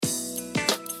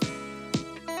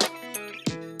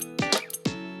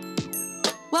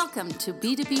Welcome to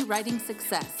B2B Writing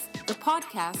Success, the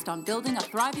podcast on building a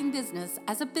thriving business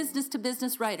as a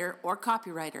business-to-business writer or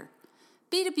copywriter.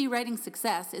 B2B Writing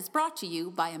Success is brought to you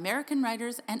by American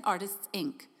Writers and Artists,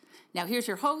 Inc. Now here's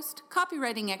your host,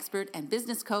 copywriting expert and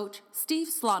business coach, Steve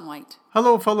Slonwhite.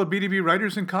 Hello, fellow B2B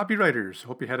writers and copywriters.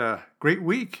 Hope you had a great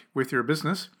week with your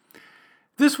business.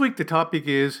 This week, the topic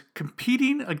is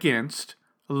competing against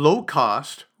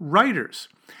low-cost writers.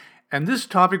 And this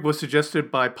topic was suggested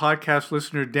by podcast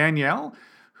listener Danielle,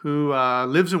 who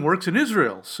lives and works in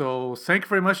Israel. So thank you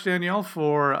very much, Danielle,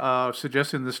 for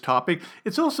suggesting this topic.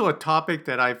 It's also a topic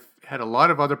that I've had a lot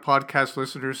of other podcast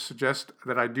listeners suggest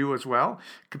that I do as well.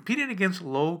 Competing against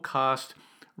low-cost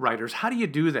writers. How do you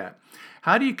do that?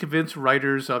 How do you convince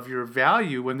writers of your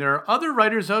value when there are other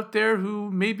writers out there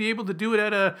who may be able to do it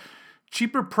at a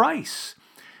cheaper price?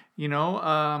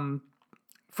 For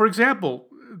example,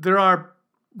 there are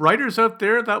writers out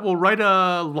there that will write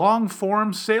a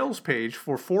long-form sales page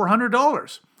for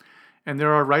 $400. And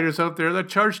there are writers out there that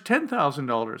charge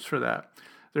 $10,000 for that.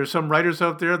 There are some writers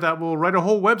out there that will write a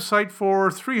whole website for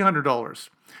 $300.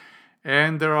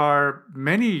 And there are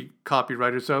many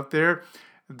copywriters out there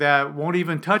that won't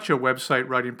even touch a website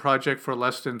writing project for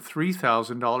less than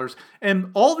 $3,000. And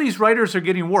all these writers are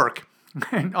getting work.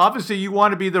 And obviously you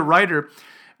want to be the writer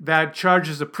that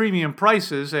charges the premium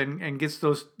prices and gets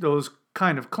those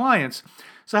kind of clients.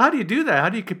 So how do you do that? How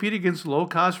do you compete against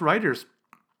low-cost writers?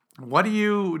 What do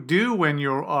you do when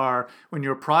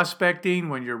you're prospecting,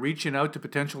 when you're reaching out to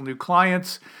potential new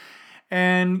clients,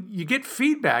 and you get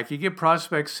feedback? You get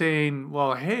prospects saying,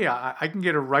 well, hey, I can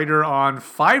get a writer on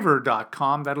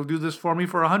Fiverr.com that'll do this for me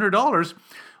for $100.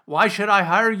 Why should I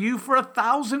hire you for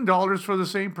 $1,000 for the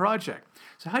same project?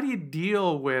 So how do you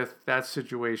deal with that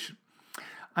situation?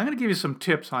 I'm going to give you some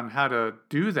tips on how to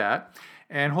do that,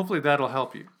 and hopefully that'll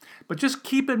help you. But just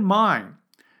keep in mind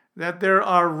that there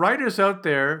are writers out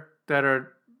there that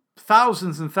are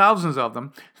thousands and thousands of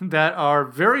them that are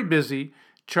very busy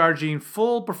charging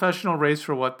full professional rates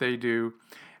for what they do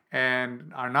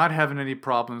and are not having any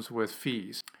problems with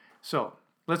fees. So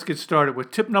let's get started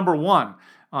with tip number 1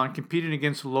 on competing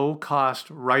against low-cost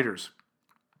writers.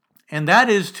 And that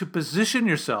is to position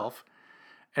yourself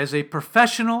as a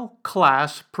professional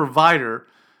class provider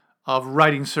of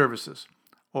writing services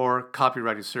or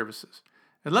copywriting services.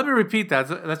 And let me repeat that,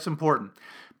 that's important.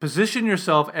 Position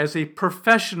yourself as a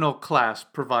professional class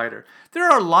provider. There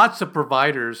are lots of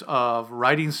providers of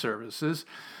writing services.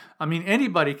 I mean,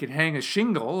 anybody can hang a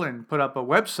shingle and put up a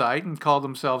website and call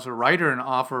themselves a writer and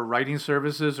offer writing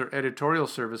services or editorial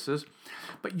services.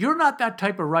 But you're not that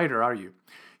type of writer, are you?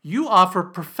 You offer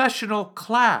professional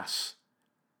class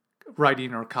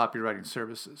writing or copywriting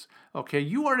services. Okay,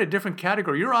 you are in a different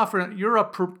category. You're a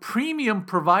premium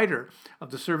provider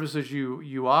of the services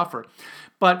you offer.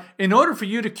 But in order for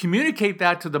you to communicate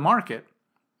that to the market,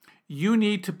 you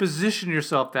need to position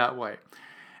yourself that way.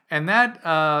 And that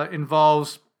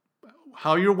involves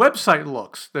how your website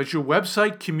looks. Does your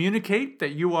website communicate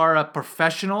that you are a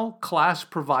professional class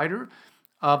provider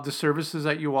of the services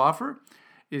that you offer?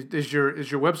 Is your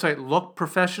website look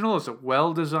professional? Is it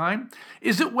well designed?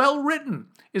 Is it well written?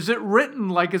 Is it written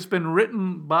like it's been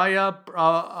written by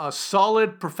a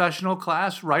solid professional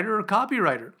class writer or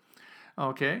copywriter?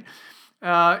 Okay.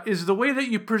 Is the way that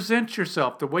you present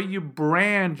yourself, the way you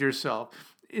brand yourself,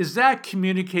 is that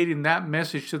communicating that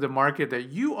message to the market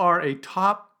that you are a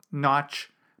top-notch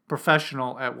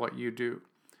professional at what you do?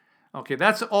 Okay,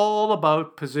 that's all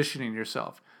about positioning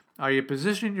yourself. Are you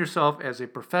positioning yourself as a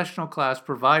professional class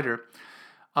provider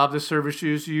of the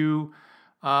services you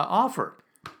offer?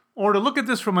 Or to look at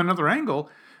this from another angle,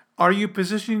 are you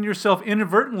positioning yourself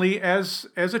inadvertently as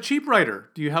a cheap writer?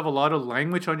 Do you have a lot of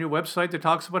language on your website that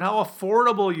talks about how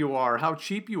affordable you are, how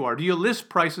cheap you are? Do you list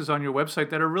prices on your website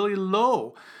that are really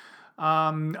low?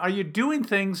 Are you doing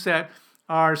things that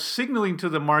are signaling to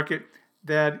the market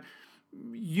that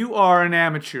you are an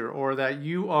amateur or that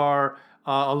you are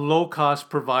a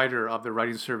low-cost provider of the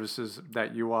writing services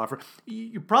that you offer?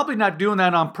 You're probably not doing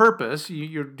that on purpose.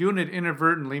 You're doing it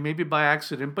inadvertently, maybe by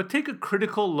accident, but take a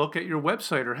critical look at your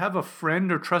website or have a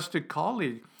friend or trusted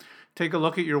colleague take a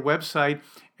look at your website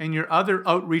and your other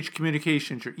outreach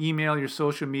communications, your email, your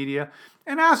social media,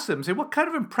 and ask them, say, what kind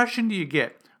of impression do you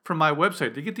get from my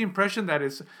website? Do you get the impression that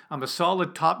I'm a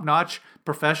solid, top-notch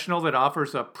professional that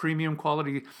offers a premium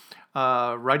quality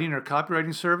writing or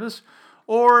copywriting service?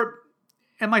 Or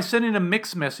am I sending a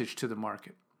mixed message to the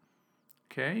market?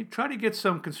 Okay, try to get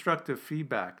some constructive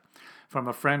feedback from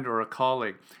a friend or a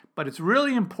colleague. But it's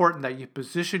really important that you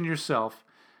position yourself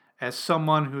as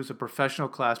someone who's a professional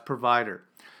class provider.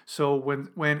 So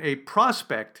when a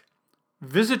prospect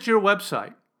visits your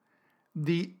website,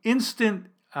 the instant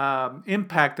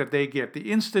impact that they get,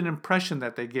 the instant impression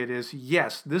that they get is,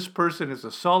 yes, this person is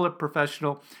a solid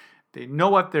professional. They know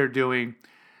what they're doing.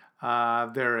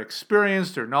 They're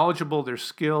experienced, they're knowledgeable, they're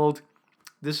skilled.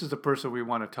 This is the person we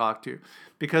want to talk to.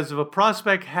 Because if a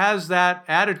prospect has that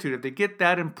attitude, if they get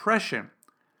that impression,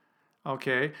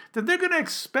 okay, then they're going to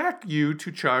expect you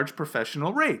to charge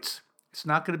professional rates. It's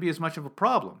not going to be as much of a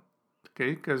problem,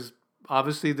 okay, because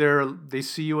obviously they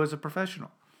see you as a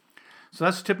professional. So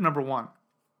that's tip number one.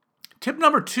 Tip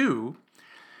number two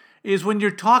is when you're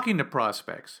talking to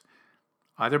prospects,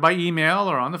 either by email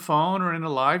or on the phone or in a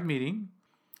live meeting,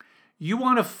 you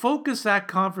want to focus that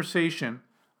conversation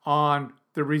on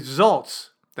the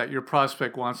results that your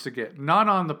prospect wants to get, not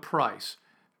on the price.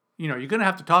 You're going to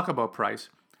have to talk about price,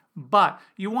 but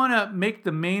you want to make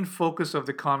the main focus of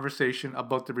the conversation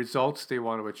about the results they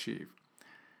want to achieve.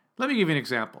 Let me give you an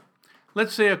example.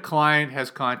 Let's say a client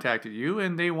has contacted you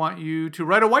and they want you to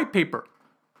write a white paper.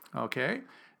 Okay?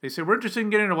 They say, we're interested in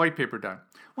getting a white paper done.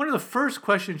 One of the first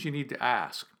questions you need to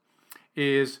ask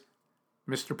is,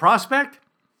 Mr. Prospect,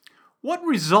 what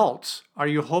results are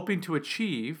you hoping to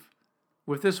achieve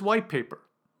with this white paper?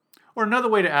 Or another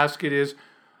way to ask it is,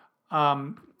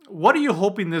 what are you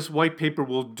hoping this white paper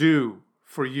will do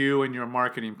for you and your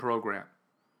marketing program?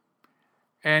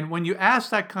 And when you ask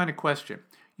that kind of question,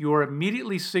 you are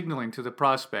immediately signaling to the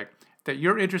prospect that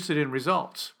you're interested in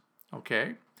results.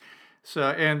 Okay? So,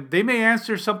 and they may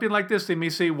answer something like this. They may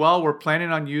say, well, we're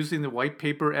planning on using the white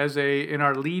paper in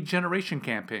our lead generation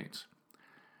campaigns.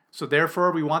 So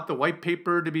therefore, we want the white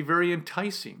paper to be very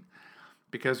enticing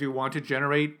because we want to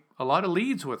generate a lot of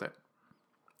leads with it.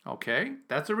 Okay,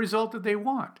 that's a result that they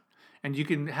want. And you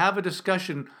can have a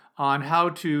discussion on how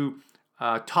to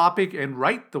topic and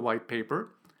write the white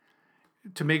paper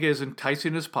to make it as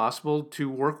enticing as possible to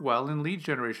work well in lead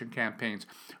generation campaigns.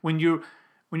 When you're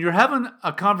having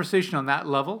a conversation on that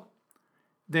level,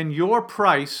 then your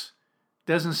price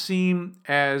doesn't seem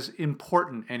as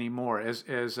important anymore. It's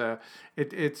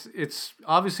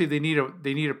obviously they need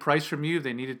a price from you.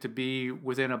 They need it to be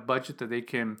within a budget that they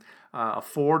can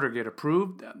afford or get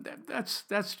approved.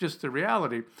 That's just the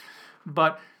reality.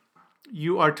 But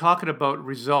you are talking about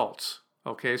results.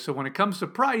 Okay, so when it comes to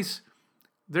price,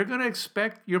 they're going to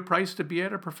expect your price to be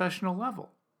at a professional level,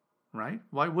 right?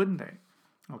 Why wouldn't they?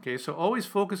 Okay, so always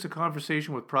focus the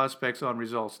conversation with prospects on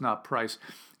results, not price.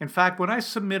 In fact, when I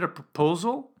submit a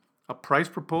proposal, a price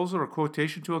proposal or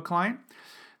quotation to a client,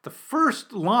 the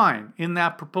first line in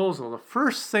that proposal, the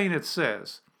first thing it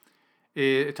says,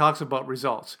 it talks about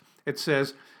results. It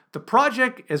says, the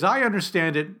project, as I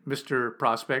understand it, Mr.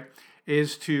 Prospect,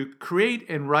 is to create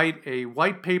and write a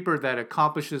white paper that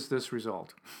accomplishes this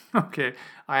result. Okay,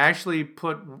 I actually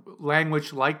put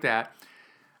language like that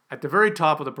at the very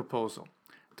top of the proposal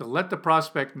to let the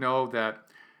prospect know that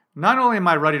not only am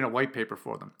I writing a white paper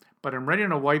for them, but I'm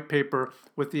writing a white paper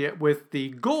with the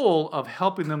goal of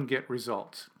helping them get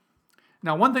results.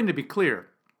 Now, one thing to be clear,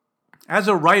 as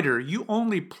a writer, you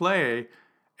only play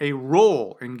a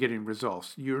role in getting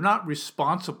results. You're not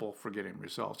responsible for getting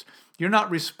results. You're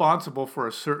not responsible for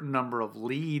a certain number of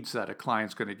leads that a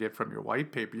client's going to get from your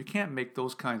white paper. You can't make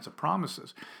those kinds of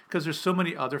promises because there's so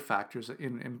many other factors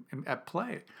at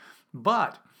play.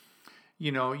 But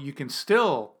you can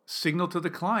still signal to the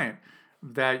client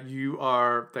that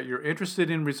you're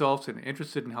interested in results and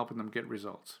interested in helping them get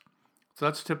results. So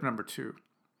that's tip number 2.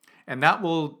 And that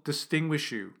will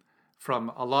distinguish you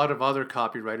from a lot of other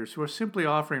copywriters who are simply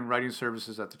offering writing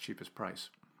services at the cheapest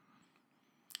price.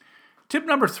 Tip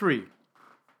number 3,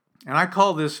 and I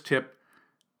call this tip,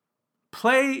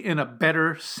 play in a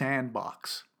better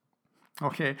sandbox.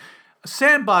 Okay, a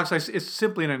sandbox, it's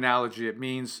simply an analogy. It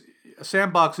means a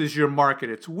sandbox is your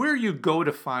market. It's where you go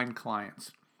to find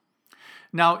clients.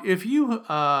 Now, if you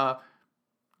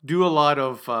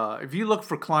if you look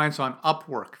for clients on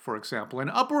Upwork, for example, and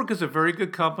Upwork is a very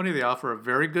good company. They offer a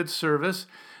very good service.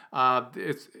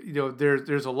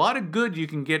 There's a lot of good you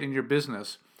can get in your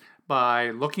business by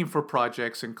looking for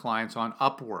projects and clients on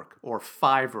Upwork or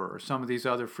Fiverr or some of these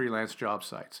other freelance job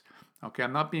sites. Okay,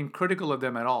 I'm not being critical of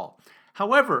them at all.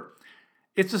 However,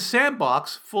 it's a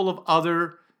sandbox full of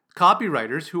other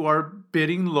copywriters who are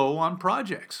bidding low on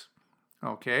projects.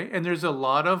 Okay, and there's a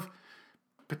lot of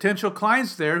potential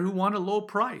clients there who want a low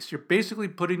price. You're basically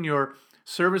putting your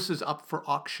services up for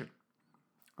auction.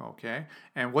 Okay,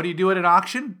 and what do you do at an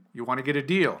auction? You want to get a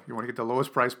deal. You want to get the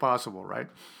lowest price possible, right?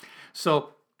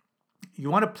 So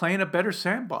you want to play in a better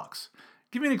sandbox.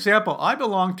 Give you an example. I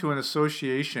belong to an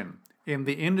association in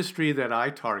the industry that I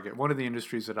target, one of the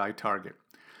industries that I target,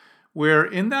 where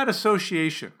in that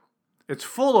association, it's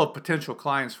full of potential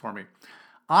clients for me.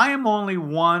 I am only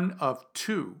one of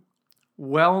 2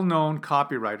 well-known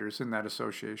copywriters in that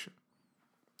association.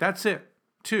 That's it.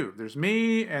 2. There's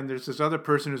me, and there's this other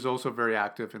person who's also very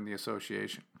active in the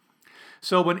association.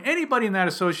 So when anybody in that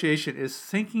association is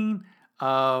thinking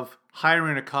of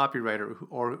hiring a copywriter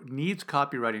or needs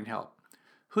copywriting help,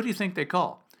 who do you think they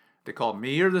call? They call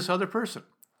me or this other person.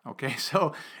 Okay,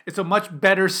 so it's a much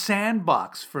better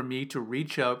sandbox for me to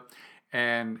reach out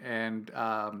and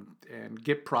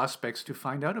get prospects to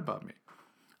find out about me.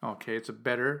 Okay, it's a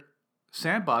better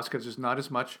sandbox because there's not as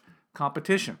much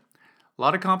competition. A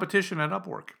lot of competition at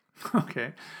Upwork.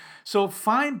 Okay, so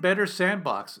find better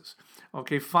sandboxes.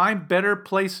 Okay, find better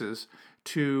places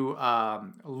to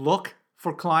look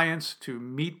for clients, to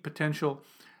meet potential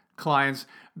clients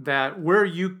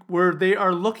where they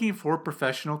are looking for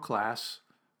professional class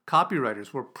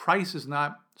copywriters, where price is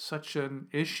not such an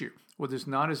issue, where there's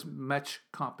not as much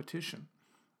competition.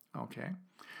 Okay,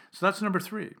 so that's number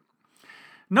 3.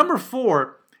 Number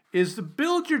 4 is to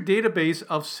build your database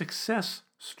of success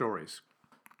stories.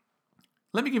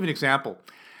 Let me give you an example.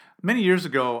 Many years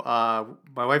ago,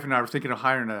 my wife and I were thinking of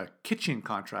hiring a kitchen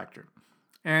contractor.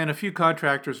 And a few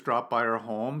contractors dropped by our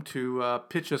home to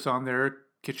pitch us on their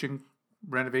kitchen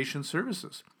renovation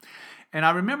services. And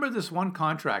I remember this one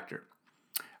contractor.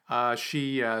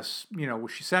 She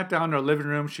sat down in our living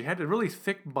room. She had a really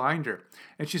thick binder.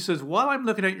 And she says, while I'm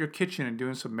looking at your kitchen and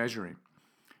doing some measuring,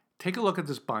 take a look at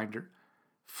this binder,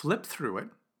 flip through it,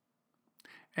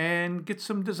 and get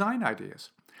some design ideas.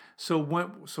 So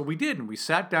we did, and we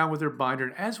sat down with her binder,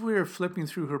 and as we were flipping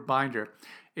through her binder,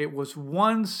 it was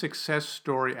one success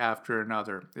story after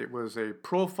another. It was a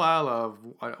profile of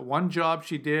one job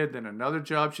she did, then another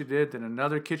job she did, then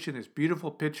another kitchen, these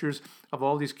beautiful pictures of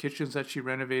all these kitchens that she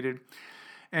renovated.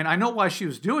 And I know why she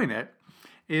was doing it,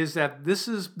 is that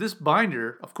this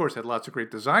binder, of course, had lots of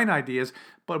great design ideas,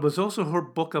 but it was also her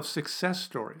book of success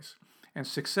stories. And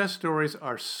success stories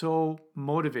are so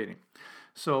motivating.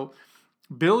 So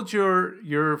build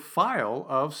your file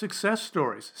of success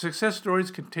stories. Success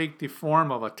stories can take the form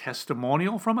of a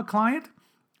testimonial from a client.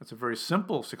 That's a very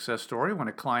simple success story when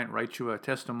a client writes you a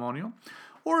testimonial.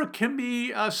 Or it can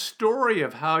be a story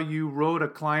of how you wrote a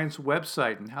client's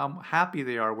website and how happy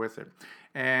they are with it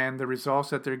and the results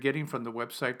that they're getting from the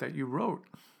website that you wrote.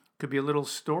 It could be a little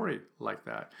story like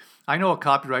that. I know a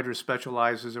copywriter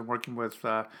specializes in working with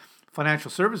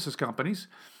financial services companies.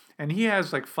 And he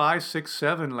has like 5, 6,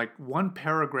 7, like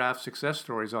 1-paragraph success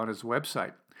stories on his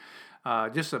website.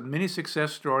 Just a mini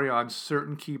success story on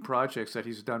certain key projects that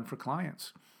he's done for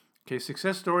clients. Okay,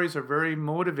 success stories are very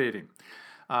motivating.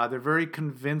 They're very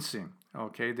convincing.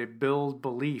 Okay, they build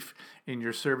belief in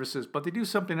your services, but they do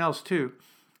something else too,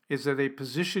 is that they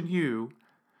position you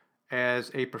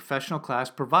as a professional class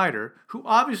provider who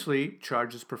obviously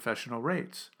charges professional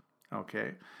rates.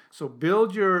 Okay, so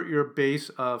build your base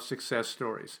of success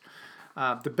stories.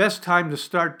 The best time to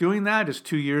start doing that is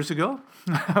 2 years ago.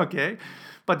 Okay,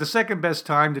 but the second best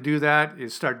time to do that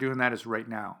is start doing that is right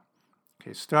now.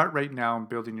 Okay, start right now in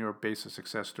building your base of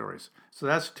success stories. So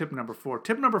that's tip number 4.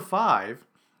 Tip number 5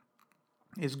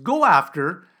 is go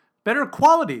after better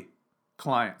quality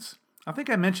clients. I think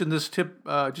I mentioned this tip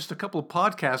just a couple of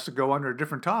podcasts ago under a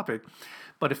different topic,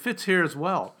 but it fits here as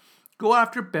well. Go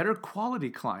after better quality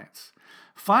clients.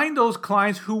 Find those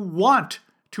clients who want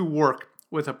to work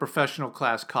with a professional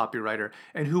class copywriter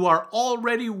and who are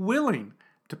already willing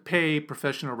to pay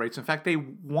professional rates. In fact, they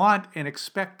want and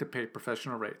expect to pay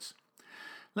professional rates.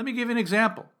 Let me give you an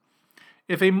example.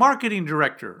 If a marketing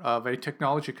director of a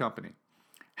technology company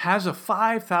has a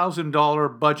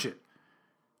 $5,000 budget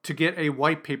to get a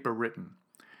white paper written,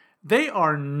 they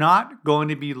are not going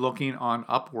to be looking on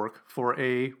Upwork for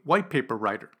a white paper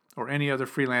writer or any other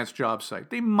freelance job site.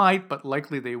 They might, but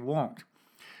likely they won't,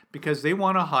 because they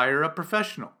want to hire a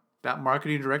professional. That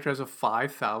marketing director has a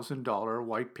 $5,000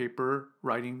 white paper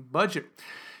writing budget.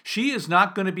 She is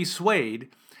not going to be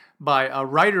swayed by a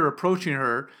writer approaching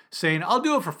her saying, I'll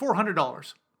do it for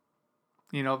 $400.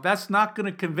 That's not going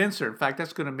to convince her. In fact,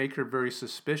 that's going to make her very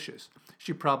suspicious.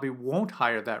 She probably won't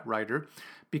hire that writer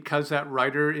because that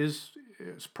writer's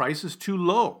price is too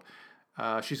low.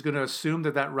 She's going to assume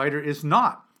that writer is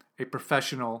not a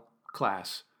professional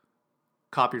class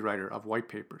copywriter of white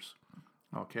papers.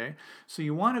 Okay, so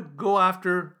you want to go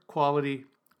after quality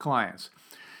clients.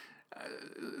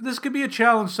 This could be a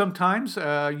challenge sometimes.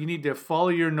 You need to follow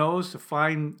your nose to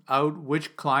find out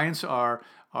which clients are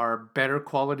better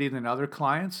quality than other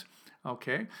clients.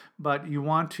 Okay, but you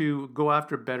want to go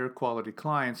after better quality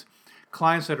clients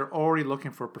that are already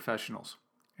looking for professionals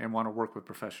and want to work with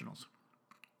professionals.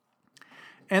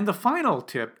 And the final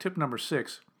tip number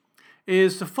 6,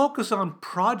 is to focus on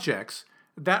projects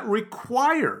that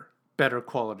require better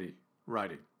quality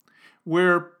writing,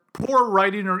 where poor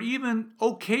writing or even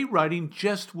okay writing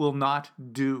just will not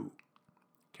do.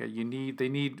 Okay, they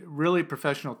need really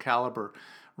professional caliber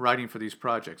writing for these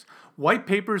projects. White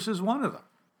papers is one of them.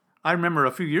 I remember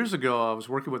a few years ago, I was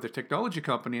working with a technology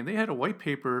company, and they had a white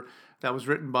paper that was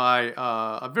written by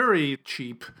a very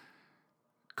cheap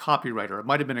copywriter. It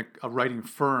might have been a writing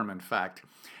firm, in fact.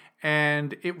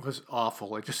 And it was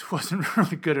awful. It just wasn't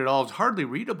really good at all. It was hardly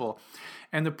readable.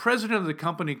 And the president of the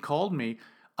company called me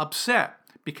upset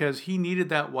because he needed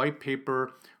that white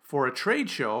paper for a trade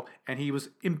show, and he was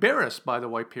embarrassed by the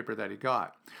white paper that he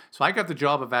got. So I got the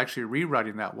job of actually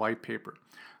rewriting that white paper.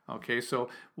 Okay, so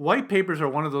white papers are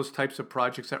one of those types of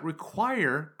projects that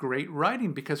require great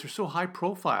writing because they're so high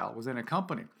profile within a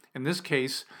company. In this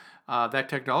case, that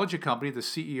technology company, the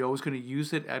CEO was going to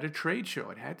use it at a trade show.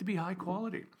 It had to be high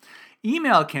quality.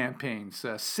 Email campaigns,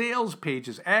 sales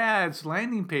pages, ads,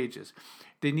 landing pages.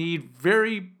 They need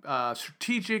very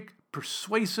strategic,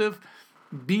 persuasive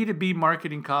B2B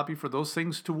marketing copy for those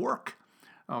things to work.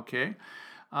 Okay.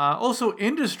 Also,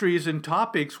 industries and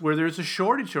topics where there's a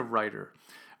shortage of writers.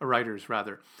 If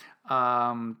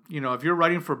you're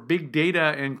writing for big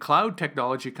data and cloud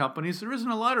technology companies, there isn't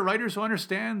a lot of writers who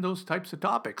understand those types of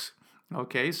topics.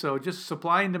 Okay, so just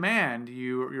supply and demand,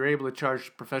 you're able to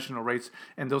charge professional rates,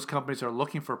 and those companies are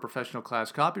looking for professional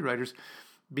class copywriters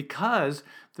because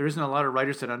there isn't a lot of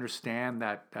writers that understand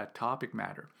that topic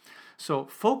matter. So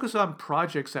focus on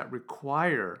projects that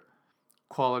require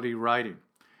quality writing,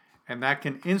 and that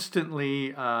can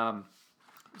instantly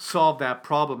solve that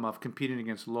problem of competing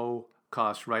against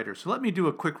low-cost writers. So let me do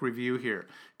a quick review here.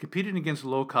 Competing against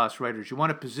low-cost writers. You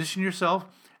want to position yourself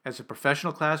as a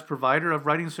professional class provider of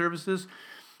writing services.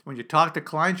 When you talk to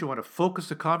clients, you want to focus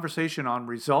the conversation on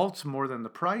results more than the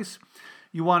price.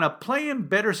 You want to play in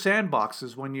better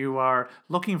sandboxes when you are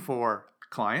looking for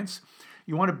clients.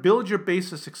 You want to build your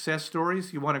base of success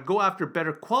stories. You want to go after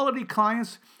better quality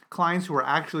clients who are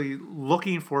actually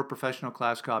looking for professional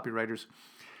class copywriters.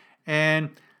 And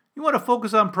you want to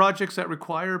focus on projects that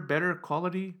require better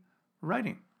quality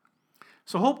writing.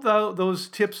 So hope those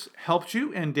tips helped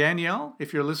you. And Danielle,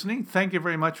 if you're listening, thank you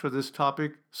very much for this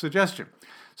topic suggestion.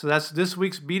 So that's this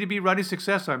week's B2B Writing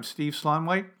Success. I'm Steve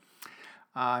Slaunwhite.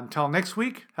 Until next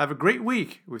week, have a great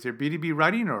week with your B2B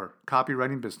writing or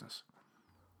copywriting business.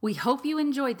 We hope you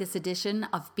enjoyed this edition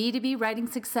of B2B Writing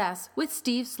Success with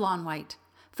Steve Slaunwhite.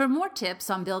 For more tips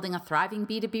on building a thriving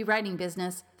B2B writing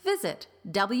business, visit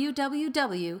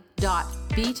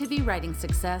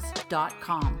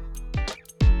www.b2bwritingsuccess.com.